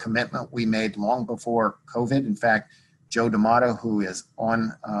 That was a commitment we made long before COVID. In fact, Joe D'Amato, who is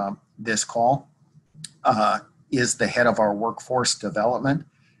on this call, is the head of our workforce development.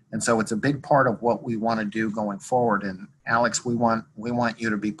 And so it's a big part of what we want to do going forward. And Alex, we want you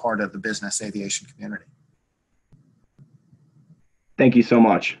to be part of the business aviation community. Thank you so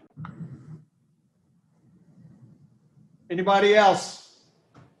much. Anybody else?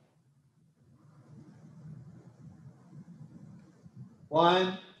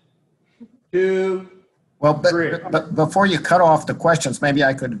 One, two, Well, three. but before you cut off the questions, maybe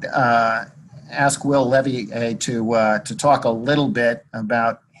I could ask Will Levy to talk a little bit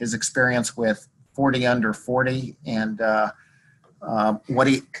about his experience with 40 under 40 and what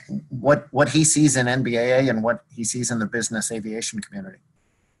he sees in NBAA and what he sees in the business aviation community.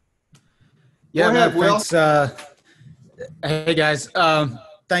 Yeah, Go ahead, Will. thanks. Hey guys,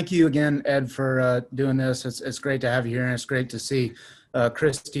 thank you again, Ed, for doing this. It's great to have you here, and it's great to see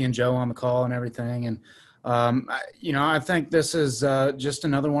Christy and Joe on the call and everything. And I think this is just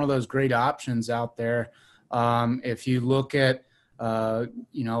another one of those great options out there. If you look at a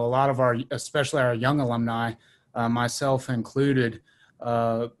lot of our, especially our young alumni, myself included,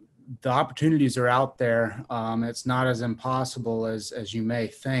 the opportunities are out there. It's not as impossible as you may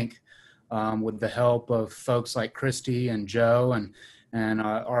think. With the help of folks like Christy and Joe and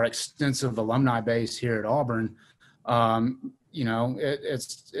our extensive alumni base here at Auburn,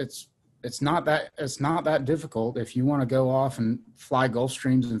 it's not that difficult. If you want to go off and fly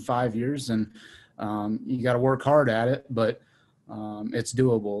Gulfstreams in 5 years, and you got to work hard at it, but it's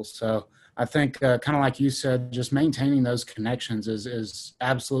doable. So I think kind of like you said, just maintaining those connections is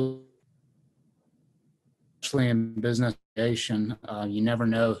absolutely, especially in business aviation. You never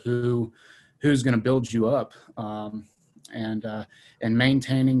know who's going to build you up, and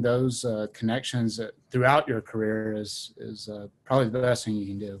maintaining those connections throughout your career is probably the best thing you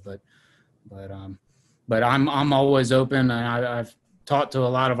can do. But I'm always open, and I've taught to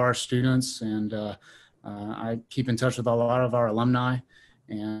a lot of our students, and I keep in touch with a lot of our alumni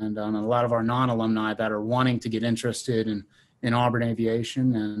and a lot of our non-alumni that are wanting to get interested in Auburn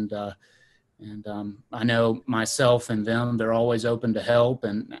aviation. And I know myself and them, they're always open to help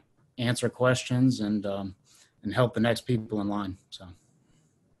and answer questions and help the next people in line. So.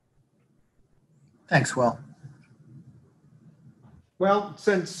 Thanks, Will. Well,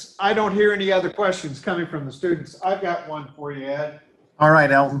 since I don't hear any other questions coming from the students, I've got one for you, Ed. All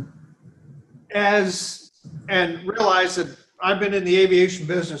right, Elton. And realize that I've been in the aviation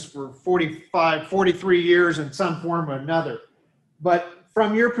business for 43 years in some form or another. But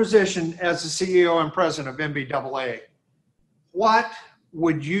from your position as the CEO and president of NBAA, what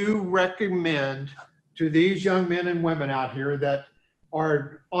would you recommend to these young men and women out here that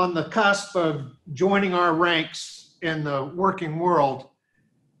are on the cusp of joining our ranks in the working world?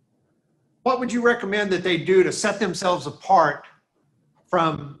 What would you recommend that they do to set themselves apart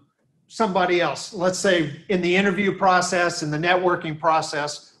from somebody else? Let's say in the interview process, in the networking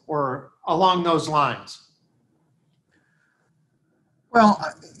process, or along those lines. Well,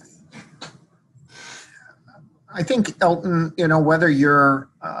 I think, Elton, whether you're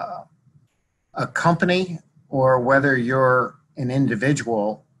a company or whether you're an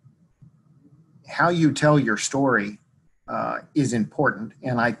individual, how you tell your story is important.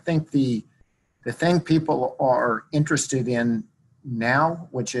 And I think the thing people are interested in now,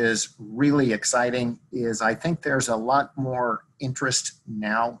 which is really exciting, is I think there's a lot more interest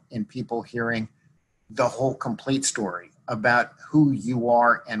now in people hearing the whole complete story about who you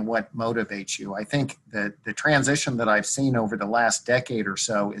are and what motivates you. I think that the transition that I've seen over the last decade or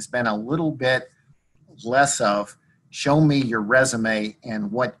so has been a little bit less of show me your resume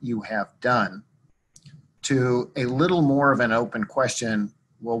and what you have done, to a little more of an open question.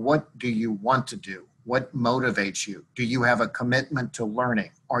 Well, what do you want to do? What motivates you? Do you have a commitment to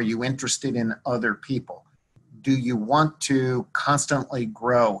learning? Are you interested in other people? Do you want to constantly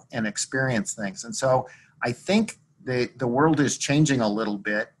grow and experience things? And so I think the world is changing a little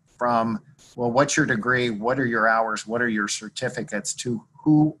bit from, well, what's your degree? What are your hours? What are your certificates? To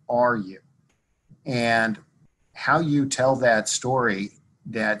who are you? And how you tell that story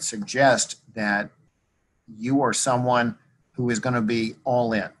that suggests that you are someone who is going to be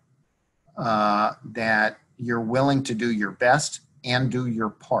all in, that you're willing to do your best and do your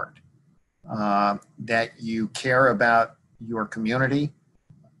part, that you care about your community,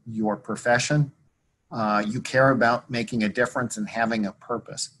 your profession, you care about making a difference and having a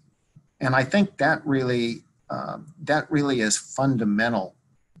purpose. And I think that really is fundamental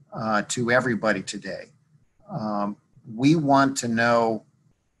to everybody today. We want to know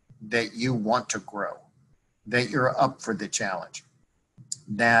that you want to grow, that you're up for the challenge,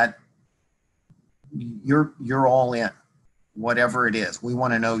 that you're all in, whatever it is. We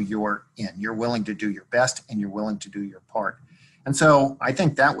want to know you're in. You're willing to do your best and you're willing to do your part. And so I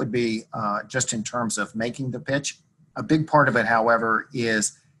think that would be just in terms of making the pitch. A big part of it, however,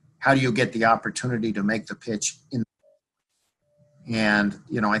 is how do you get the opportunity to make the pitch in? And,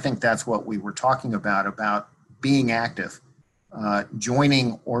 I think that's what we were talking about being active,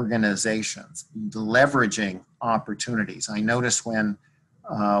 joining organizations, leveraging opportunities. I noticed when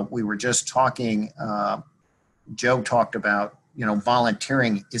we were just talking, Joe talked about,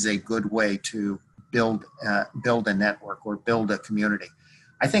 volunteering is a good way to build a network or build a community.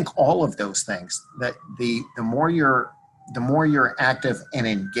 I think all of those things, that the more you're active and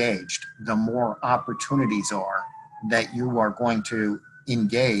engaged, the more opportunities are that you are going to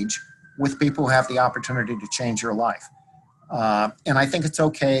engage with people who have the opportunity to change your life. And I think it's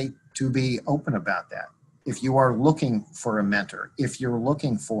okay to be open about that. If you are looking for a mentor, if you're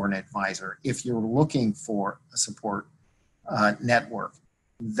looking for an advisor, if you're looking for a support network,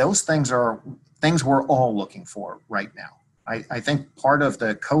 those things are things we're all looking for right now. I think part of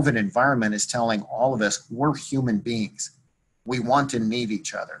the COVID environment is telling all of us we're human beings. We want to need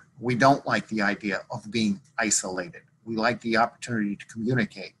each other. We don't like the idea of being isolated. We like the opportunity to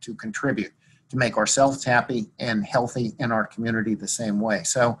communicate, to contribute, to make ourselves happy and healthy in our community the same way.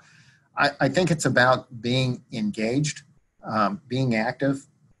 So I think it's about being engaged, being active,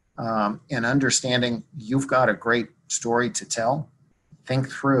 and understanding you've got a great story to tell. Think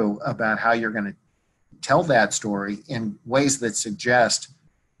through about how you're going to tell that story in ways that suggest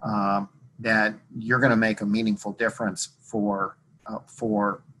that you're going to make a meaningful difference for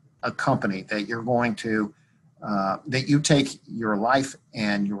a company, that you're going to that you take your life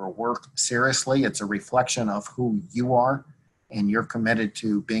and your work seriously. It's a reflection of who you are, and you're committed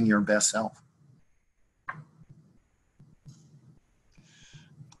to being your best self.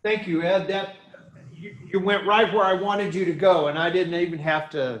 Thank you, Ed. You went right where I wanted you to go, and I didn't even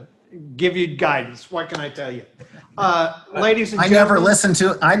have to give you guidance. What can I tell you? Ladies and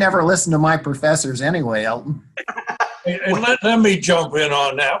gentlemen. I never listen to my professors anyway, Elton. And let me jump in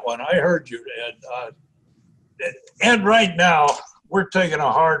on that one. I heard you, Ed. Ed, right now, we're taking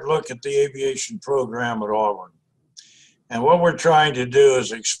a hard look at the aviation program at Auburn. And what we're trying to do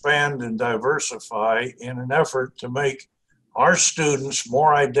is expand and diversify in an effort to make our students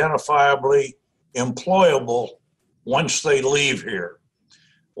more identifiably employable once they leave here.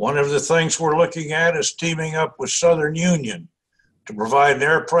 One of the things we're looking at is teaming up with Southern Union to provide an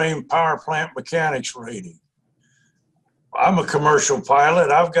airplane power plant mechanics rating. I'm a commercial pilot.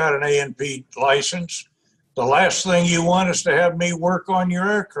 I've got an A&P license. The last thing you want is to have me work on your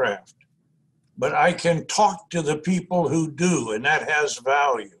aircraft. But I can talk to the people who do, and that has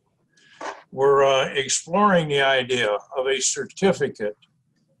value. We're exploring the idea of a certificate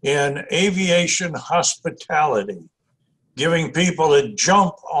in aviation hospitality, giving people a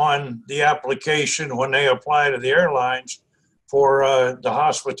jump on the application when they apply to the airlines for the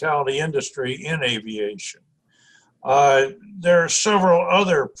hospitality industry in aviation. There are several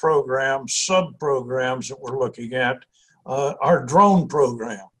other programs, sub-programs that we're looking at. Our drone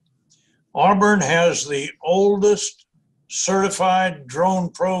program. Auburn has the oldest certified drone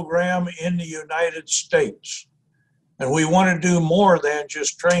program in the United States. And we want to do more than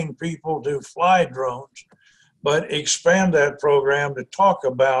just train people to fly drones, but expand that program to talk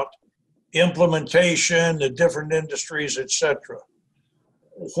about implementation, the different industries, etc.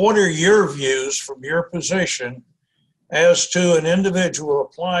 What are your views from your position as to an individual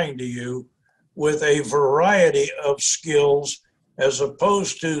applying to you with a variety of skills as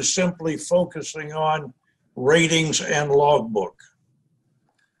opposed to simply focusing on ratings and logbook?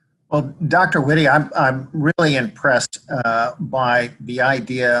 Well, Dr. Whitty, I'm really impressed by the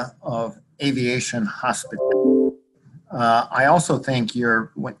idea of aviation hospitality. I also think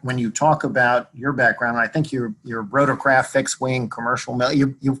when you talk about your background, I think your rotorcraft, fixed wing, commercial,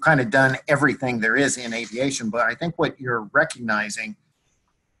 you've kind of done everything there is in aviation. But I think what you're recognizing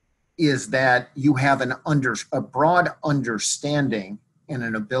is that you have a broad understanding and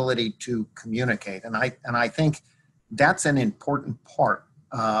an ability to communicate, and I think that's an important part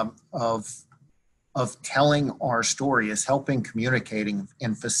of telling our story, is helping communicating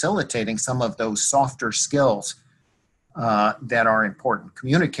and facilitating some of those softer skills that are important.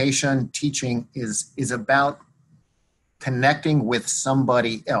 Communication, teaching is about connecting with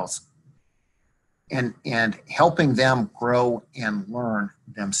somebody else. and helping them grow and learn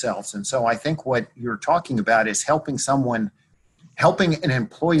themselves. And so I think what you're talking about is helping an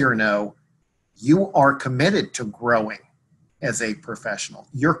employer know you are committed to growing as a professional.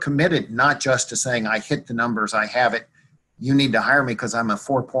 You're committed not just to saying, I hit the numbers, I have it, you need to hire me because I'm a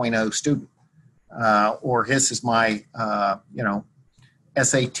 4.0 student, or this is my,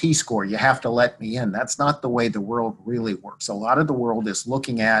 SAT score, you have to let me in. That's not the way the world really works. A lot of the world is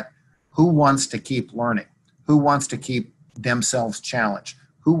looking at who wants to keep learning, who wants to keep themselves challenged,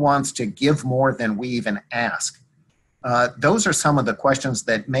 who wants to give more than we even ask. Those are some of the questions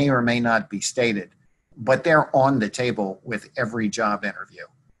that may or may not be stated, but they're on the table with every job interview.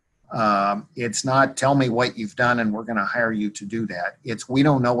 It's not tell me what you've done and we're going to hire you to do that. It's we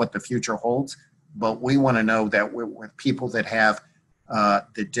don't know what the future holds, but we want to know that we're with people that have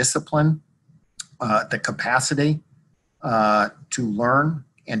the discipline, the capacity to learn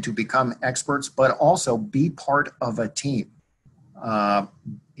and to become experts, but also be part of a team.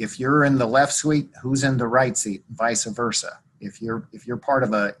 If you're in the left seat, who's in the right seat, vice versa. If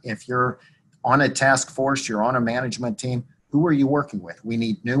you're on a task force, you're on a management team, who are you working with? We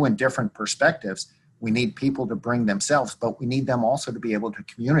need new and different perspectives. We need people to bring themselves, but we need them also to be able to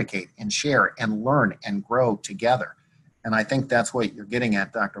communicate and share and learn and grow together. And I think that's what you're getting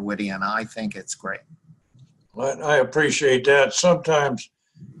at, Dr. Whitty, and I think it's great. Well, I appreciate that. Sometimes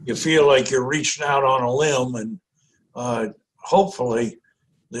you feel like you're reaching out on a limb, and hopefully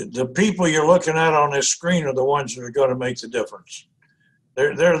the people you're looking at on this screen are the ones that are going to make the difference.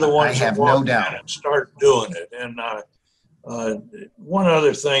 They're the ones that walk in and start doing it. And one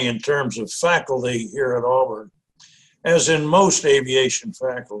other thing in terms of faculty here at Auburn, as in most aviation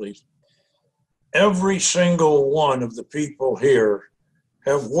faculties, every single one of the people here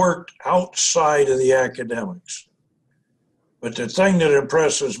have worked outside of the academics. But the thing that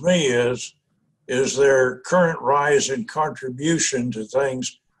impresses me is their current rise in contribution to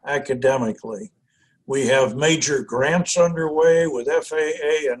things academically. We have major grants underway with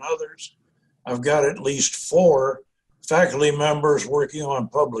FAA and others. I've got at least 4 faculty members working on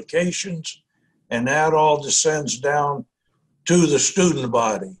publications, and that all descends down to the student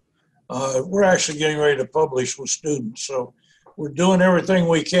body. We're actually getting ready to publish with students, so we're doing everything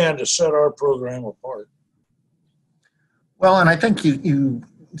we can to set our program apart. Well, and I think you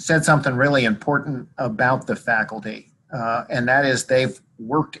said something really important about the faculty, and that is they've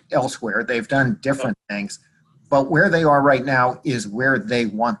worked elsewhere. They've done different things, but where they are right now is where they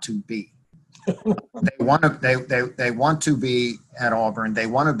want to be. They want to be at Auburn. They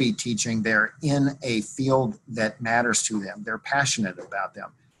want to be teaching. They're in a field that matters to them. They're passionate about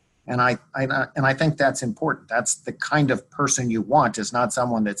them. And I think that's important. That's the kind of person you want. Is not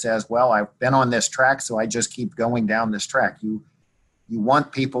someone that says, well, I've been on this track, so I just keep going down this track. You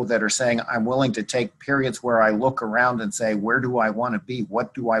want people that are saying, I'm willing to take periods where I look around and say, where do I want to be?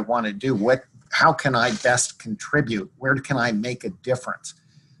 What do I want to do? How can I best contribute? Where can I make a difference?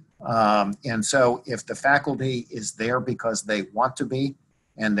 And so if the faculty is there because they want to be,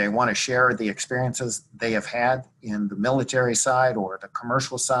 and they want to share the experiences they have had in the military side or the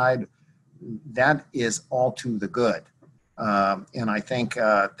commercial side, that is all to the good. And I think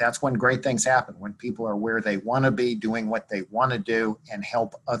that's when great things happen, when people are where they want to be, doing what they want to do, and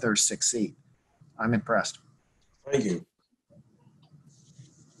help others succeed. I'm impressed. Thank you.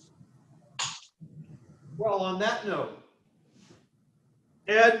 Well, on that note,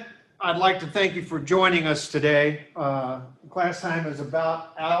 Ed, I'd like to thank you for joining us today. Class time is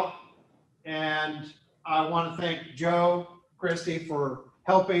about out, and I want to thank Joe, Christy, for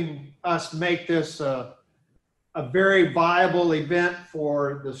helping us make this a very viable event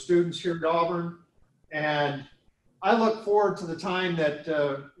for the students here at Auburn. And I look forward to the time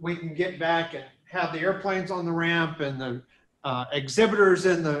that we can get back and have the airplanes on the ramp and the exhibitors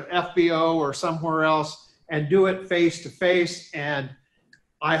in the FBO or somewhere else and do it face to face. And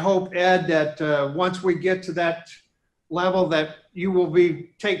I hope, Ed, that once we get to that level, that you will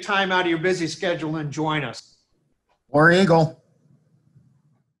take time out of your busy schedule and join us. War Eagle.